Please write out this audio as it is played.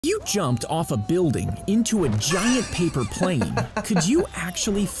You jumped off a building into a giant paper plane. Could you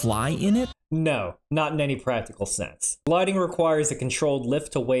actually fly in it? No, not in any practical sense. Gliding requires a controlled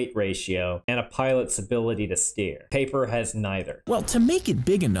lift-to-weight ratio and a pilot's ability to steer. Paper has neither. Well, to make it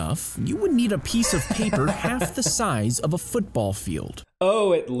big enough, you would need a piece of paper half the size of a football field.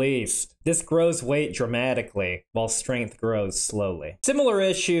 Oh, at least. This grows weight dramatically, while strength grows slowly. Similar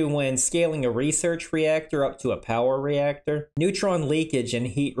issue when scaling a research reactor up to a power reactor. Neutron leakage and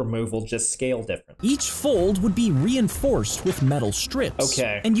heat removal just scale different. Each fold would be reinforced with metal strips.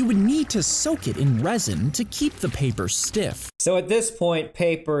 Okay. And you would need to soak it in resin to keep the paper stiff. So at this point,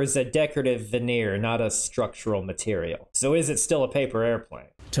 paper is a decorative veneer, not a structural material. So is it still a paper airplane?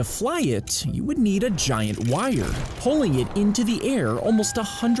 To fly it, you would need a giant wire, pulling it into the air almost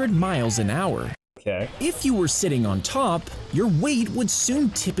 100 miles an hour. Okay. If you were sitting on top, your weight would soon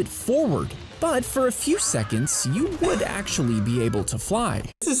tip it forward. But for a few seconds, you would actually be able to fly.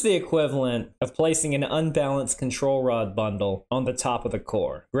 This is the equivalent of placing an unbalanced control rod bundle on the top of the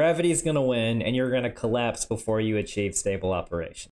core. Gravity's gonna win, and you're gonna collapse before you achieve stable operation.